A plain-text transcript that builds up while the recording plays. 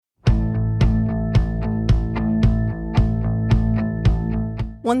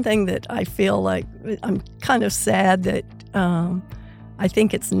one thing that I feel like I'm kind of sad that I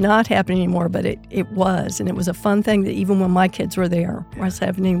think it's not happening anymore, but it was. And it was a fun thing that even when my kids were there, what was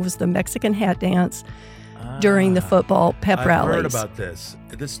happening was the Mexican hat dance during the football pep rallies. I've heard about this.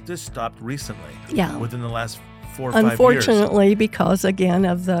 This stopped recently. Yeah. Within the last 4 or 5 years. Unfortunately, because, again,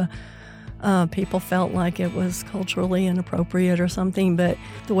 of the people felt like it was culturally inappropriate or something. But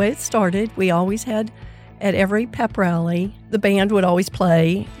the way it started, we always had, at every pep rally, the band would always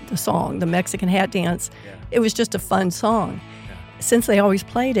play the song, the Mexican hat dance. Yeah. It was just a fun song. Since they always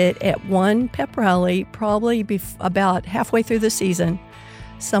played it at one pep rally, probably about halfway through the season,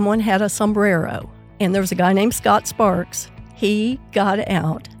 someone had a sombrero. And there was a guy named Scott Sparks. He got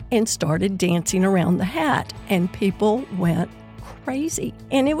out and started dancing around the hat. And people went crazy.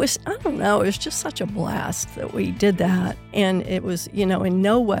 And it was, I don't know, it was just such a blast that we did that. And it was, in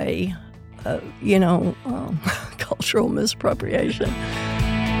no way, cultural misappropriation.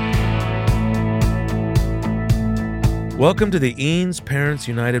 Welcome to the Eanes Parents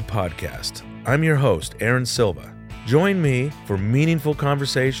United podcast. I'm your host, Aaron Silva. Join me for meaningful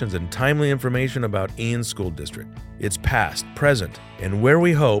conversations and timely information about Eanes School District, its past, present, and where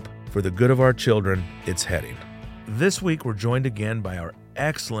we hope, for the good of our children, it's heading. This week, we're joined again by our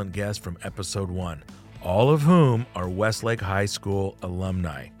excellent guests from episode 1, all of whom are Westlake High School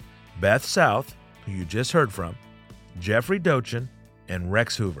alumni. Beth South, who you just heard from, Jeffrey Dochin, and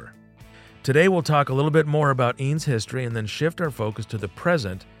Rex Hoover. Today, we'll talk a little bit more about Eanes history and then shift our focus to the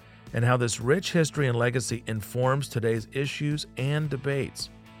present and how this rich history and legacy informs today's issues and debates.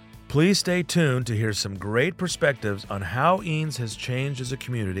 Please stay tuned to hear some great perspectives on how Eanes has changed as a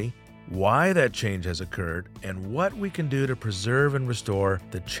community, why that change has occurred, and what we can do to preserve and restore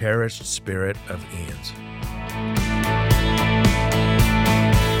the cherished spirit of Eanes.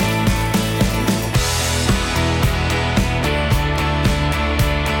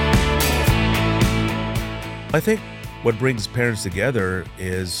 I think what brings parents together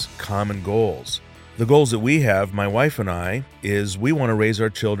is common goals. The goals that we have, my wife and I, is we want to raise our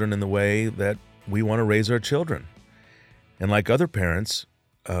children in the way that we want to raise our children. And like other parents,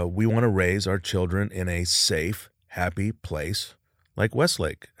 we want to raise our children in a safe, happy place like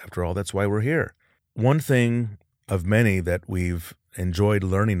Westlake. After all, that's why we're here. One thing of many that we've enjoyed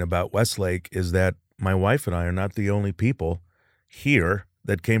learning about Westlake is that my wife and I are not the only people here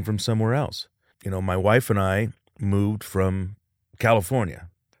that came from somewhere else. My wife and I moved from California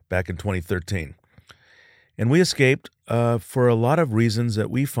back in 2013. And we escaped for a lot of reasons that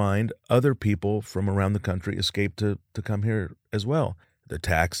we find other people from around the country escape to come here as well. The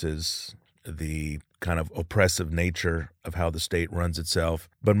taxes, the kind of oppressive nature of how the state runs itself.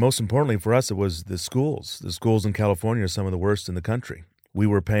 But most importantly for us, it was the schools. The schools in California are some of the worst in the country. We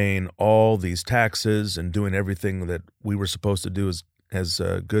were paying all these taxes and doing everything that we were supposed to do as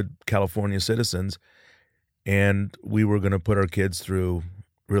good California citizens, and we were going to put our kids through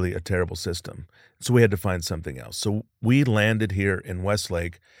really a terrible system. So we had to find something else. So we landed here in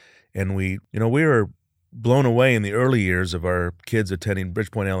Westlake, and we were blown away in the early years of our kids attending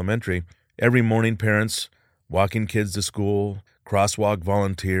Bridgepoint Elementary. Every morning, parents walking kids to school, crosswalk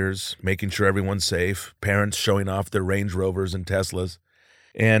volunteers, making sure everyone's safe, parents showing off their Range Rovers and Teslas.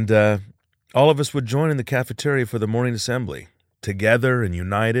 And all of us would join in the cafeteria for the morning assembly, together and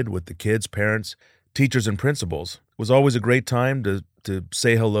united with the kids, parents, teachers, and principals. It was always a great time to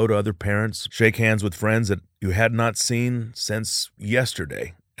say hello to other parents, shake hands with friends that you had not seen since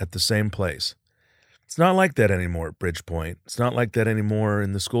yesterday at the same place. It's not like that anymore at Bridgepoint. It's not like that anymore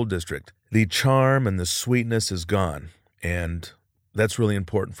in the school district. The charm and the sweetness is gone, and that's really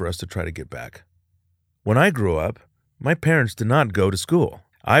important for us to try to get back. When I grew up, my parents did not go to school.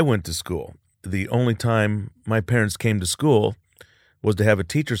 I went to school. The only time my parents came to school was to have a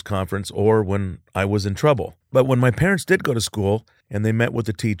teacher's conference or when I was in trouble. But when my parents did go to school and they met with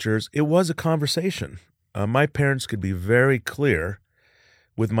the teachers, it was a conversation. My parents could be very clear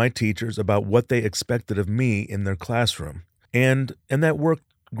with my teachers about what they expected of me in their classroom. And that worked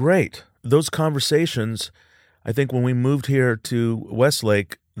great. Those conversations, I think when we moved here to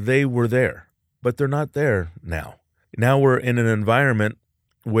Westlake, they were there, but they're not there now. Now we're in an environment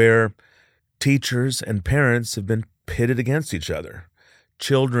where teachers and parents have been pitted against each other.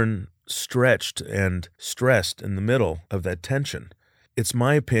 Children stretched and stressed in the middle of that tension. It's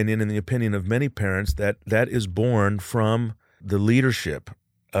my opinion and the opinion of many parents that is born from the leadership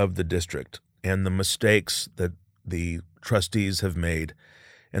of the district and the mistakes that the trustees have made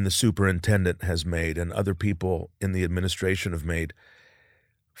and the superintendent has made and other people in the administration have made.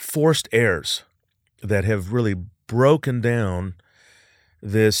 Forced errors that have really broken down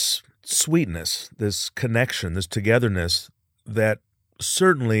this sweetness, this connection, this togetherness that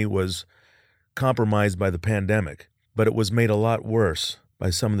certainly was compromised by the pandemic, but it was made a lot worse by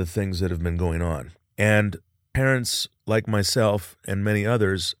some of the things that have been going on. And parents like myself and many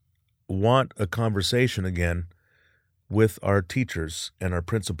others want a conversation again with our teachers and our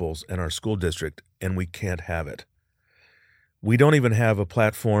principals and our school district, and we can't have it. We don't even have a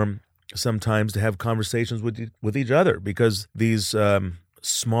platform sometimes to have conversations with each other because these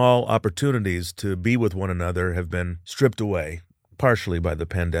small opportunities to be with one another have been stripped away, partially by the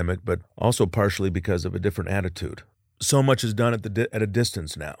pandemic, but also partially because of a different attitude. So much is done at a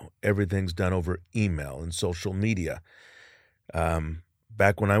distance now. Everything's done over email and social media.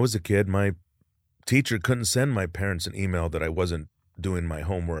 Back when I was a kid, my teacher couldn't send my parents an email that I wasn't doing my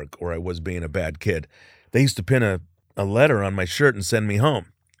homework or I was being a bad kid. They used to pin a letter on my shirt and send me home.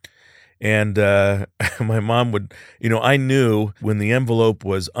 And my mom would, I knew when the envelope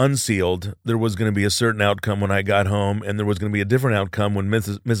was unsealed, there was going to be a certain outcome when I got home, and there was going to be a different outcome when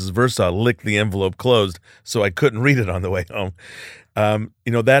Mrs. Versaw licked the envelope closed, so I couldn't read it on the way home.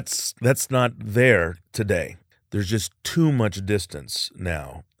 That's not there today. There's just too much distance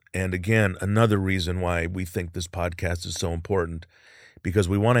now. And again, another reason why we think this podcast is so important, because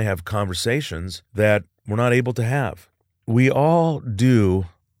we want to have conversations that we're not able to have. We all do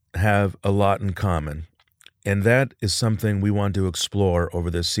have a lot in common, and that is something we want to explore over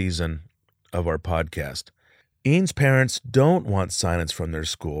this season of our podcast. Ian's parents don't want silence from their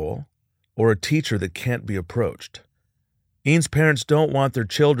school or a teacher that can't be approached. Ian's parents don't want their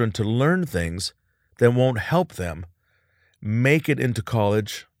children to learn things that won't help them make it into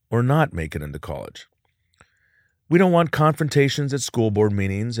college or not make it into college. We don't want confrontations at school board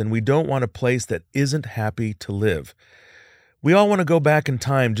meetings, and we don't want a place that isn't happy to live. We all want to go back in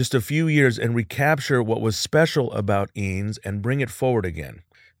time just a few years and recapture what was special about Eanes and bring it forward again.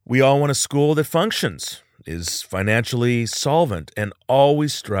 We all want a school that functions, is financially solvent, and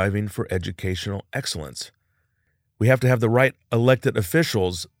always striving for educational excellence. We have to have the right elected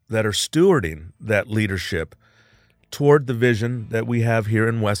officials that are stewarding that leadership toward the vision that we have here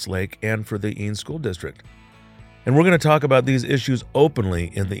in Westlake and for the Eanes School District. And we're going to talk about these issues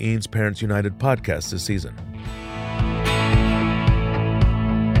openly in the Eanes Parents United podcast this season.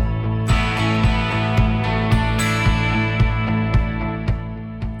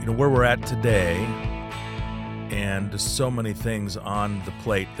 Where we're at today, and so many things on the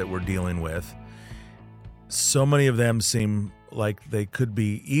plate that we're dealing with, so many of them seem like they could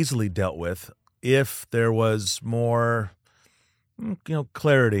be easily dealt with if there was more,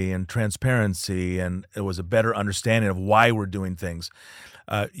 clarity and transparency, and it was a better understanding of why we're doing things.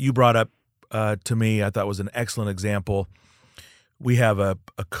 You brought up to me, I thought was an excellent example. We have a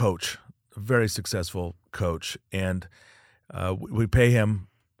coach, a very successful coach, and we pay him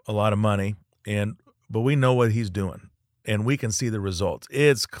a lot of money, but we know what he's doing, and we can see the results.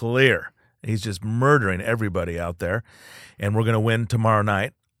 It's clear. He's just murdering everybody out there, and we're going to win tomorrow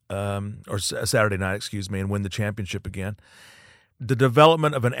night, or Saturday night, and win the championship again. The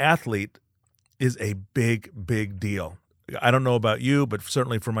development of an athlete is a big, big deal. I don't know about you, but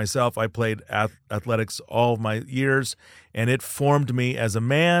certainly for myself, I played athletics all of my years, and it formed me as a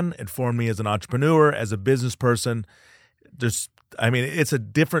man. It formed me as an entrepreneur, as a business person. It's a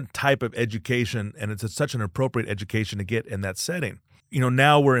different type of education, and it's such an appropriate education to get in that setting.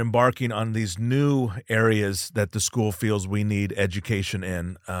 Now we're embarking on these new areas that the school feels we need education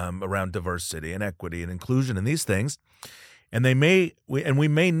in, around diversity and equity and inclusion and these things. And we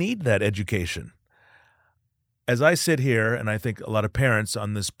may need that education. As I sit here, and I think a lot of parents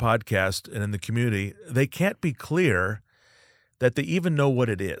on this podcast and in the community, they can't be clear that they even know what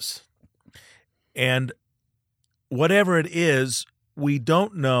it is. And whatever it is, we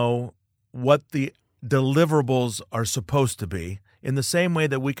don't know what the deliverables are supposed to be, in the same way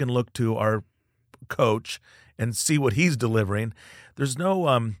that we can look to our coach and see what he's delivering. There's no,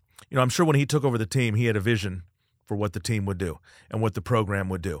 I'm sure when he took over the team, he had a vision for what the team would do and what the program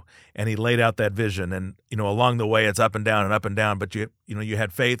would do. And he laid out that vision. And, along the way, it's up and down, but you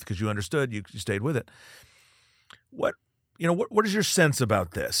had faith because you understood, you stayed with it. What is your sense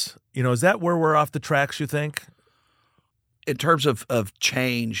about this? Is that where we're off the tracks, you think? In terms of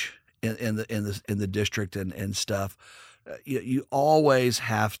change in the district and stuff, you always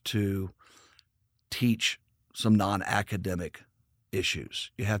have to teach some non-academic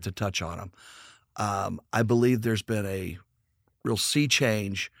issues. You have to touch on them. I believe there's been a real sea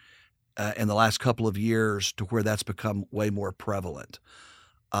change in the last couple of years to where that's become way more prevalent.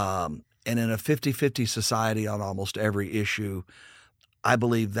 And in a 50-50 society on almost every issue, I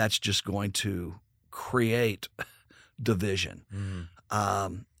believe that's just going to create division.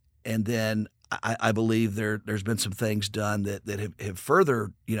 Mm-hmm. And then I believe there's been some things done that have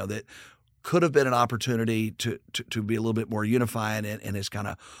further, that could have been an opportunity to be a little bit more unifying, and has kind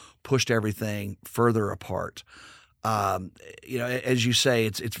of pushed everything further apart. As you say,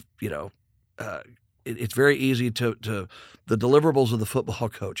 it's very easy to the deliverables of the football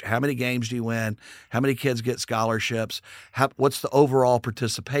coach. How many games do you win? How many kids get scholarships? What's the overall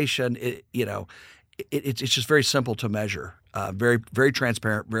participation? It's just very simple to measure. Very, very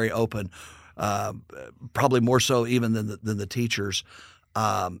transparent, very open. Probably more so even than the teachers.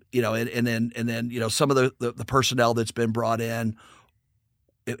 And then some of the personnel that's been brought in.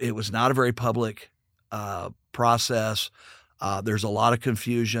 It was not a very public process. There's a lot of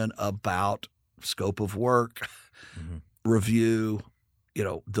confusion about scope of work, review,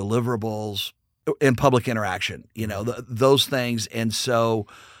 deliverables, and public interaction. Those things, and so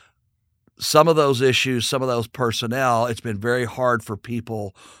some of those issues, some of those personnel, it's been very hard for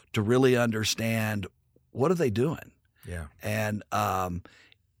people to really understand what are they doing. Yeah. And, and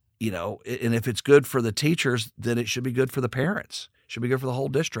if it's good for the teachers, then it should be good for the parents. It should be good for the whole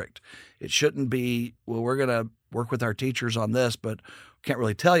district. It shouldn't be, well, we're going to work with our teachers on this, but we can't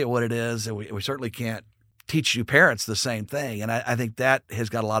really tell you what it is. And we certainly can't teach you parents the same thing. And I think that has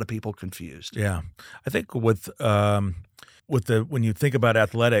got a lot of people confused. Yeah. I think when you think about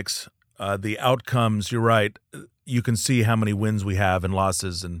athletics, the outcomes, you're right. You can see how many wins we have and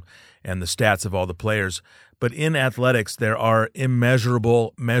losses and the stats of all the players. But in athletics, there are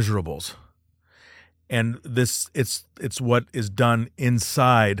immeasurable measurables. And it's what is done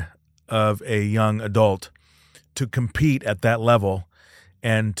inside of a young adult to compete at that level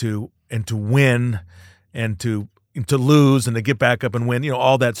and to win and to lose and to get back up and win,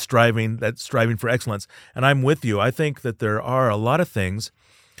 all that striving for excellence. And I'm with you. I think that there are a lot of things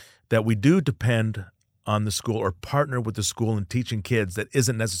that we do depend on the school or partner with the school in teaching kids that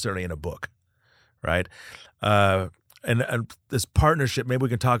isn't necessarily in a book, right? And this partnership, maybe we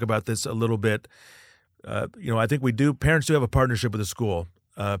can talk about this a little bit. I think parents do have a partnership with the school.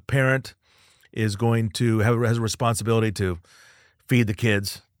 Parent is going to has a responsibility to feed the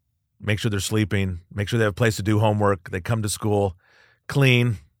kids, make sure they're sleeping, make sure they have a place to do homework, they come to school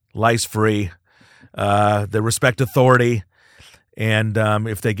clean, lice-free, they respect authority, and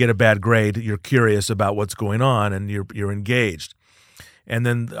if they get a bad grade, you're curious about what's going on and you're engaged. And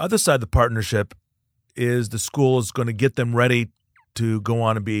then the other side of the partnership is the school is going to get them ready to go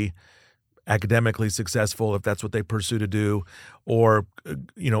on and be academically successful if that's what they pursue to do, or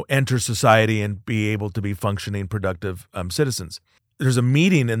enter society and be able to be functioning, productive citizens. There's a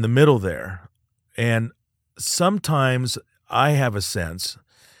meeting in the middle there, and sometimes I have a sense,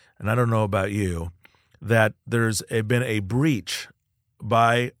 and I don't know about you, that there's been a breach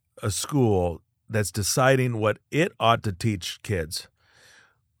by a school that's deciding what it ought to teach kids,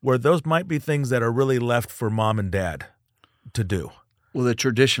 where those might be things that are really left for mom and dad to do. Well, they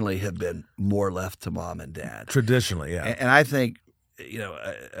traditionally have been more left to mom and dad. Traditionally, yeah. And I think,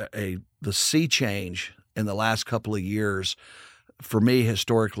 the sea change in the last couple of years, for me,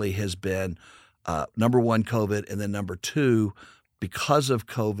 historically, has been number one, COVID, and then number two, because of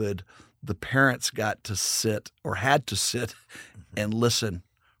COVID, the parents got to sit or had to sit and listen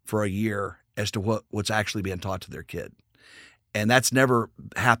for a year as to what's actually being taught to their kid. And that's never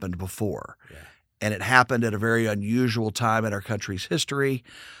happened before. Yeah. And it happened at a very unusual time in our country's history,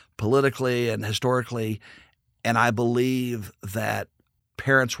 politically and historically. And I believe that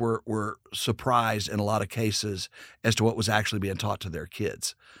parents were surprised in a lot of cases as to what was actually being taught to their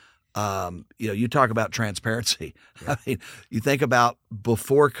kids. You talk about transparency. Yeah. I mean, you think about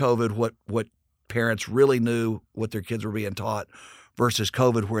before COVID, what parents really knew what their kids were being taught versus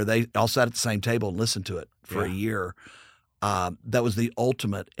COVID, where they all sat at the same table and listened to it for a year. That was the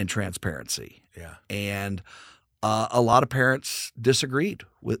ultimate in transparency. Yeah. And a lot of parents disagreed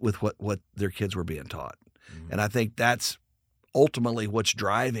with what their kids were being taught. Mm-hmm. And I think that's ultimately what's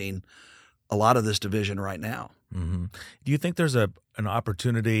driving a lot of this division right now. Mm-hmm. Do you think there's an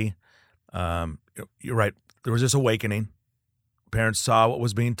opportunity? You're right. There was this awakening. Parents saw what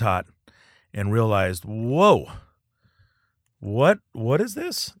was being taught and realized, whoa, what is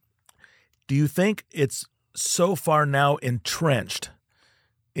this? Do you think it's so far now entrenched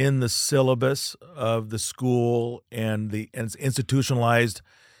in the syllabus of the school and it's institutionalized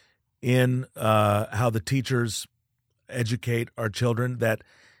in how the teachers educate our children that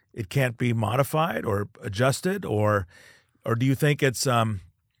it can't be modified or adjusted, or do you think it's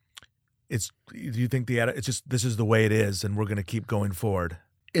just this is the way it is and we're going to keep going forward?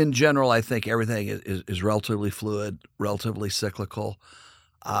 In general, I think everything is relatively fluid, relatively cyclical.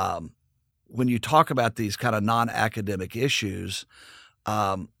 When you talk about these kind of non-academic issues,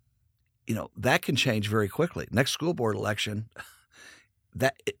 that can change very quickly. Next school board election,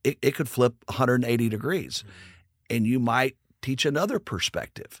 that it could flip 180 degrees, and you might teach another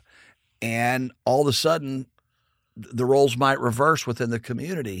perspective, and all of a sudden the roles might reverse within the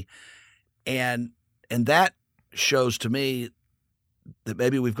community, and that shows to me that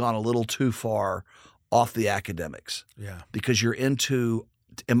maybe we've gone a little too far off the academics. Yeah. Because you're into,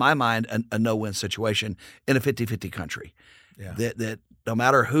 in my mind, a no-win situation in a 50-50 country. Yeah. That no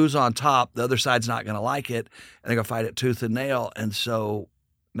matter who's on top, the other side's not going to like it, and they're going to fight it tooth and nail. And so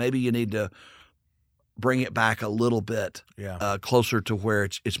maybe you need to bring it back a little bit closer to where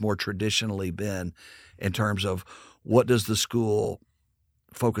it's more traditionally been in terms of what does the school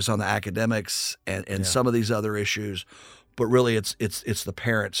focus on the academics and some of these other issues, but really it's the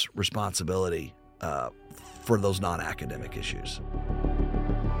parents' responsibility for those non-academic issues.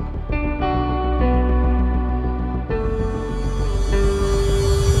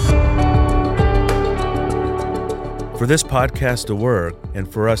 For this podcast to work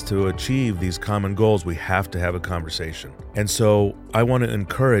and for us to achieve these common goals, we have to have a conversation. And so I want to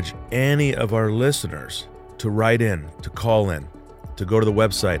encourage any of our listeners to write in, to call in, to go to the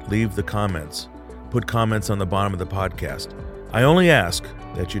website, leave the comments, put comments on the bottom of the podcast. I only ask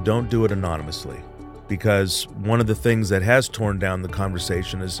that you don't do it anonymously, because one of the things that has torn down the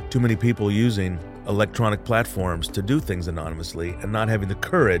conversation is too many people using electronic platforms to do things anonymously and not having the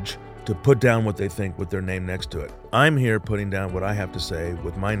courage to put down what they think with their name next to it. I'm here putting down what I have to say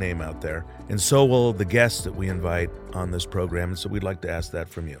with my name out there, and so will the guests that we invite on this program, and so we'd like to ask that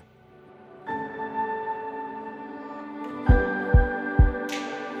from you.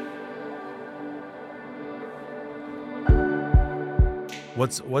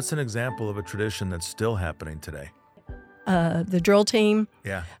 What's an example of a tradition that's still happening today? The drill team.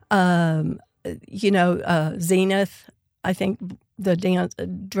 Yeah. Zenith, I think the dance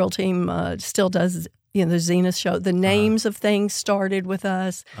drill team still does, the Zenith show. The names of things started with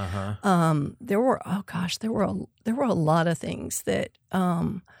us. There were a lot of things that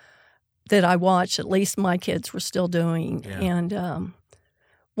I watched. At least my kids were still doing, and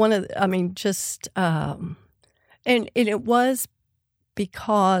and it was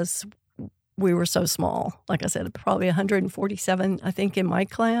because we were so small. Like I said, probably 147, I think, in my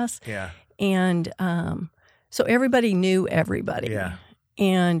class. Yeah. And so everybody knew everybody. Yeah.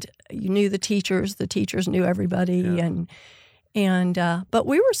 And you knew the teachers knew everybody. Yeah. But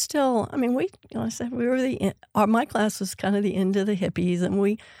we were still, my class was kind of the end of the hippies, and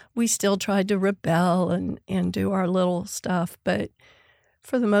we still tried to rebel and do our little stuff. But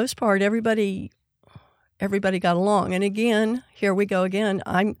for the most part, everybody got along. And again, here we go again.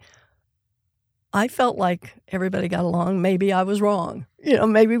 I felt like everybody got along. Maybe I was wrong.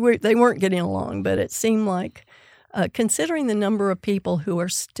 Maybe they weren't getting along, but it seemed like, considering the number of people who are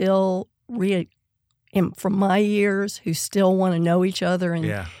still from my years, who still want to know each other,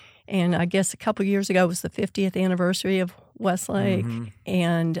 and I guess a couple years ago was the 50th anniversary of Westlake,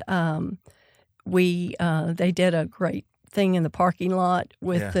 and they did a great thing in the parking lot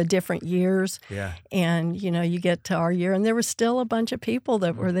with the different years. Yeah. And, you get to our year, and there was still a bunch of people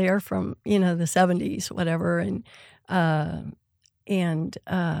that were there from, the 70s, whatever. And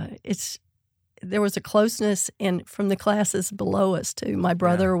there was a closeness from the classes below us, too. My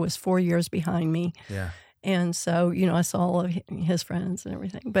brother was 4 years behind me. Yeah. And so, I saw all of his friends and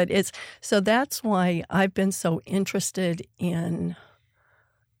everything. But so that's why I've been so interested in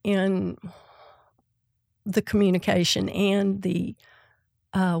the communication and the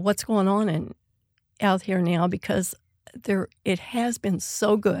what's going on out here now, because it has been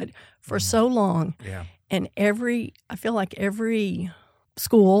so good for so long. Yeah. And I feel like every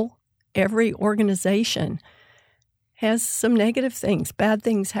school, every organization has some negative things, bad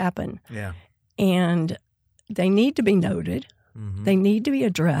things happen. Yeah. And they need to be noted. Mm-hmm. They need to be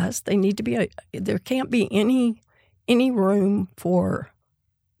addressed. There can't be any room for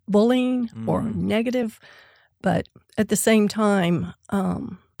bullying or negative. But at the same time,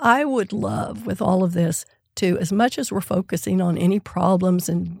 I would love, with all of this, to, as much as we're focusing on any problems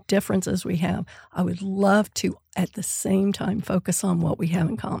and differences we have, I would love to, at the same time, focus on what we have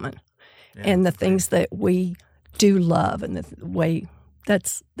in common and the things that we do love, and the way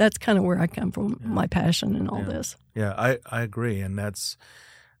that's kind of where I come from, my passion and all this. Yeah, I agree, and that's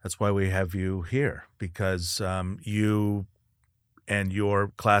why we have you here, because you and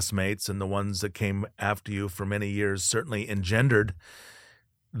your classmates and the ones that came after you for many years certainly engendered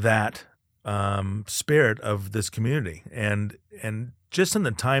that spirit of this community. And just in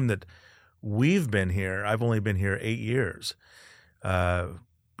the time that we've been here, I've only been here 8 years,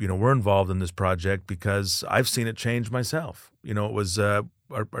 we're involved in this project because I've seen it change myself. It was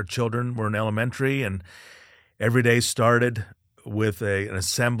our children were in elementary, and every day started with an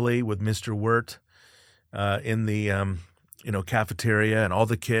assembly with Mr. Wirt in the cafeteria, and all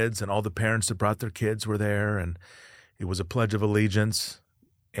the kids and all the parents that brought their kids were there, and it was a Pledge of Allegiance,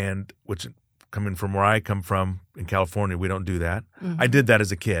 and which, coming from where I come from in California, we don't do that. I did that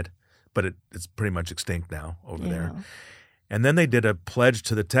as a kid, but it's pretty much extinct now over there. And then they did a pledge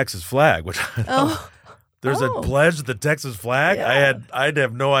to the Texas flag, which there's a pledge to the Texas flag? Yeah. I'd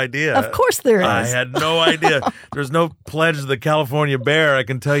have no idea. Of course there is. I had no idea. There's no pledge to the California bear, I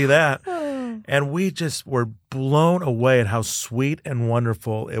can tell you that. And we just were blown away at how sweet and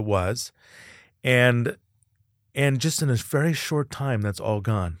wonderful it was. And just in a very short time, that's all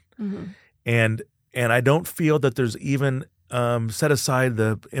gone. And I don't feel that there's even, set aside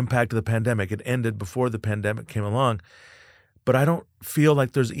the impact of the pandemic. It ended before the pandemic came along. But I don't feel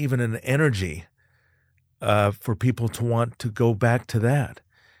like there's even an energy for people to want to go back to that.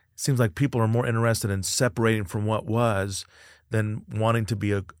 It seems like people are more interested in separating from what was than wanting to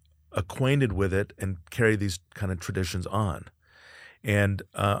be acquainted with it and carry these kind of traditions on. And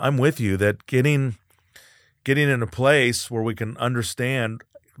I'm with you that getting in a place where we can understand,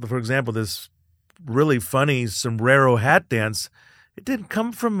 for example, this really funny sombrero hat dance, it didn't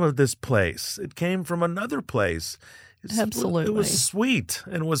come from this place. It came from another place. Absolutely. It was sweet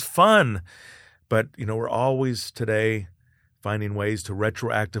and it was fun. But, we're always today finding ways to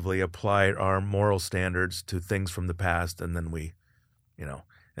retroactively apply our moral standards to things from the past. And then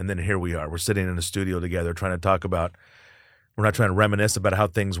and then here we are. We're sitting in a studio together trying to talk about, we're not trying to reminisce about how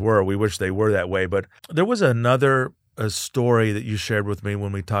things were. We wish they were that way. But there was a story that you shared with me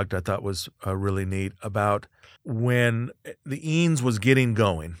when we talked, I thought was really neat, about when the EISD was getting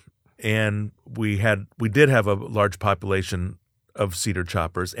going. And we did have a large population of cedar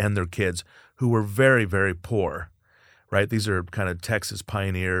choppers and their kids who were very, very poor, right? These are kind of Texas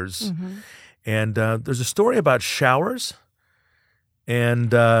pioneers. And there's a story about showers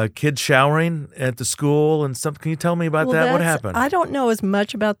and kids showering at the school and something. Can you tell me about that? What happened? I don't know as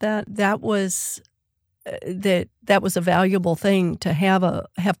much about that. That was that was a valuable thing to have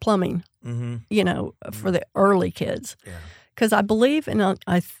plumbing, for the early kids. Yeah. Because I believe, and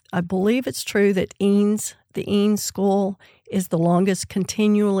I believe it's true that the EISD school is the longest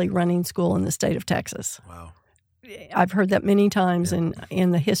continually running school in the state of Texas. Wow. I've heard that many times in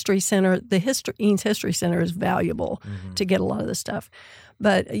the History Center. EISD History Center is valuable to get a lot of this stuff.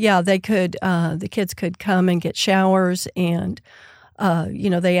 But, yeah, they could the kids could come and get showers, and,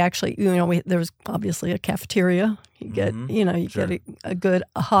 they actually, there was obviously a cafeteria. You get, get a good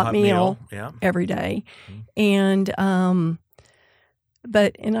hot meal every day. And I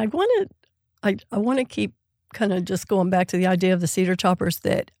want to keep kind of just going back to the idea of the cedar choppers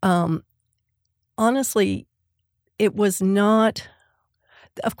that honestly, it was not.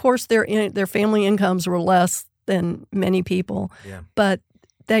 Of course, their family incomes were less than many people, but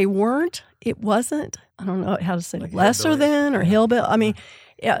they weren't. It wasn't. I don't know how to say like lesser than or hillbilly. I mean,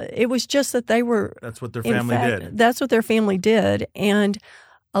 it was just that they were. That's what their family did. That's what their family did, and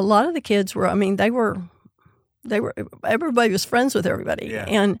a lot of the kids were. I mean, they were. Everybody was friends with everybody,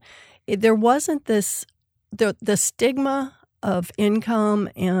 and there wasn't this. The stigma of income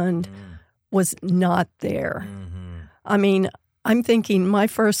and was not there. I mean, I'm thinking my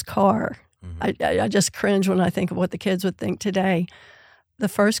first car. I just cringe when I think of what the kids would think today. The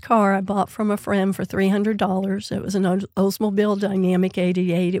first car I bought from a friend for $300. It was an Oldsmobile Dynamic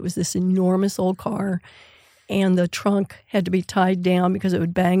 88. It was this enormous old car, and the trunk had to be tied down because it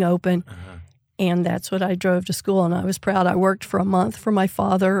would bang open. And that's what I drove to school, and I was proud. I worked for a month for my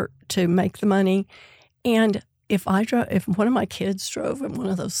father to make the money. And if one of my kids drove in one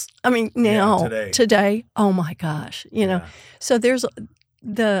of those, I mean, now, today, oh my gosh, So there's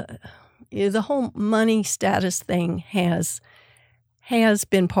the whole money status thing has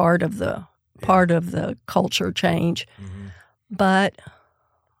been part of the culture change, but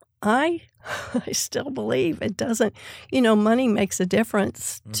I still believe it doesn't. Money makes a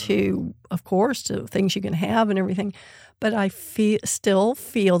difference to, of course, to things you can have and everything, but I still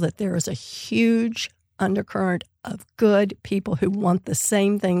feel that there is a huge undercurrent of good people who want the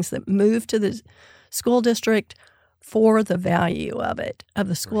same things, that move to the school district for the value of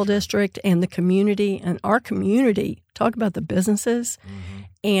the school district and the community. And our community, talk about the businesses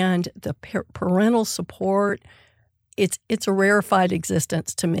and the parental support. It's a rarefied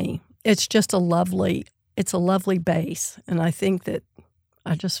existence to me. It's just a lovely base. And I think that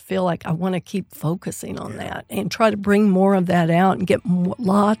I just feel like I want to keep focusing on that and try to bring more of that out and get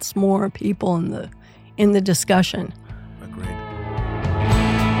lots more people in the discussion. Agreed.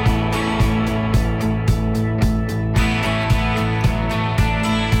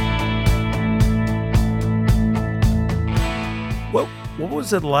 What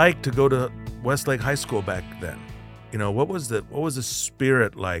was it like to go to Westlake High School back then? You know, what was the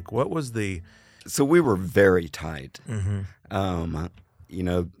spirit like? What was the... So we were very tight. Mm-hmm. You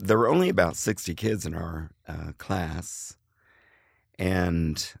know, there were only about 60 kids in our class.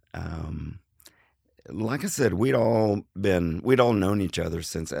 And like I said, we'd all known each other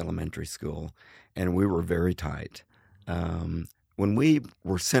since elementary school, and we were very tight. When we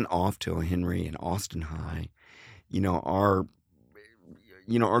were sent off to Henry and Austin High,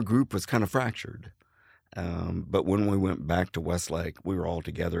 our group was kind of fractured. But when we went back to Westlake, we were all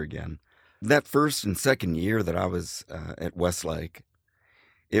together again. That first and second year that I was at Westlake,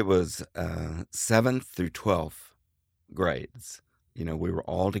 it was 7th through 12th grades. We were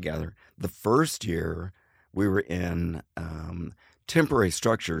all together. The first year, we were in temporary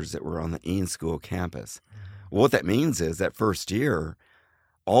structures that were on the Ean School campus. Well, what that means is that first year,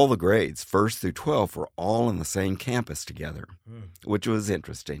 all the grades, 1st through 12th, were all on the same campus together, which was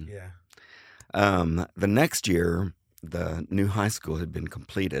interesting. Yeah. The next year, the new high school had been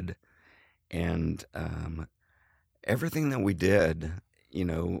completed, and everything that we did,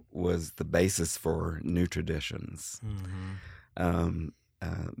 was the basis for new traditions. Mm-hmm.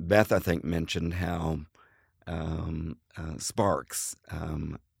 Beth, I think, mentioned how Sparks,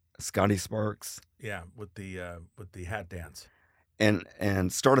 Scotty Sparks, with the hat dance,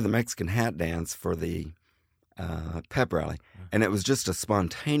 and started the Mexican hat dance for the pep rally, and it was just a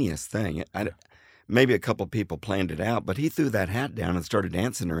spontaneous thing. Maybe a couple of people planned it out, but he threw that hat down and started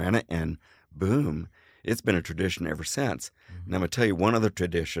dancing around it, and boom, it's been a tradition ever since. Mm-hmm. And I'm going to tell you one other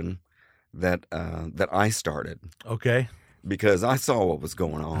tradition that I started. Okay. Because I saw what was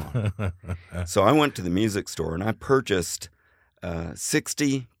going on. So I went to the music store and I purchased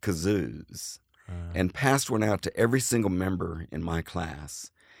 60 kazoos and passed one out to every single member in my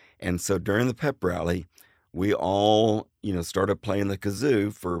class. And so during the pep rally, we all, started playing the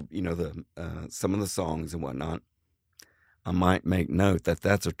kazoo for, some of the songs and whatnot. I might make note that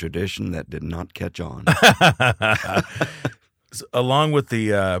that's a tradition that did not catch on. Along with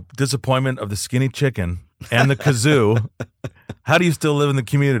the disappointment of the skinny chicken and the kazoo, how do you still live in the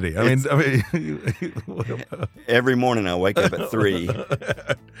community? I mean, every morning I wake up at 3.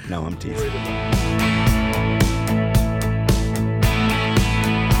 No, I'm teasing.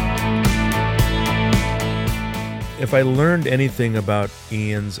 If I learned anything about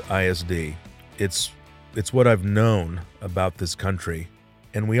Ian's ISD, it's what I've known about this country,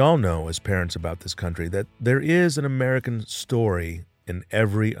 and we all know as parents about this country, that there is an American story in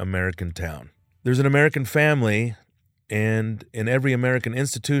every American town. There's an American family, and in every American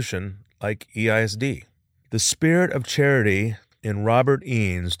institution like EISD. The spirit of charity in Robert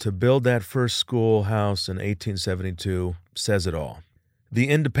Eanes to build that first schoolhouse in 1872 says it all. The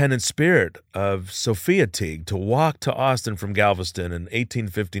independent spirit of Sophia Teague to walk to Austin from Galveston in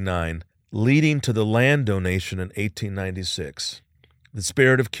 1859, leading to the land donation in 1896. The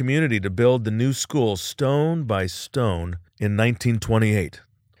spirit of community to build the new school stone by stone in 1928.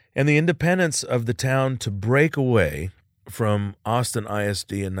 And the independence of the town to break away from Austin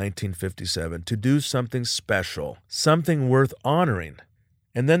ISD in 1957 to do something special, something worth honoring.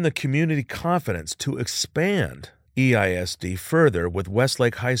 And then the community confidence to expand EISD further with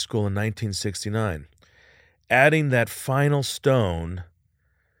Westlake High School in 1969, adding that final stone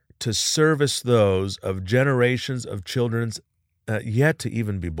to service those of generations of children yet to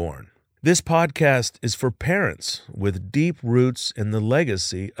even be born. This podcast is for parents with deep roots in the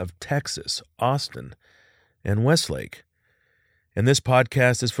legacy of Texas, Austin, and Westlake. And this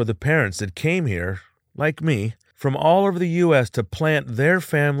podcast is for the parents that came here, like me, from all over the U.S. to plant their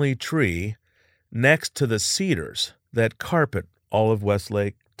family tree next to the cedars that carpet all of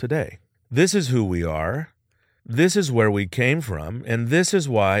Westlake today. This is who we are. This is where we came from. And this is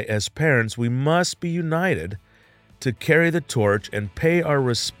why, as parents, we must be united to carry the torch and pay our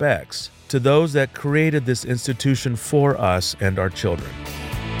respects to those that created this institution for us and our children.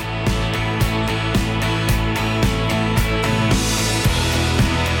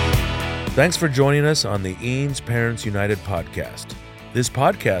 Thanks for joining us on the Eanes Parents United podcast. This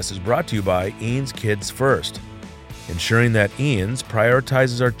podcast is brought to you by Eanes Kids First, ensuring that Eanes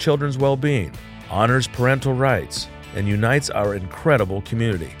prioritizes our children's well-being, honors parental rights, and unites our incredible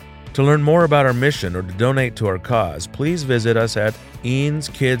community. To learn more about our mission or to donate to our cause, please visit us at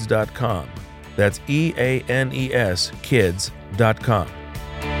eaneskids.com. That's EANES kids.com.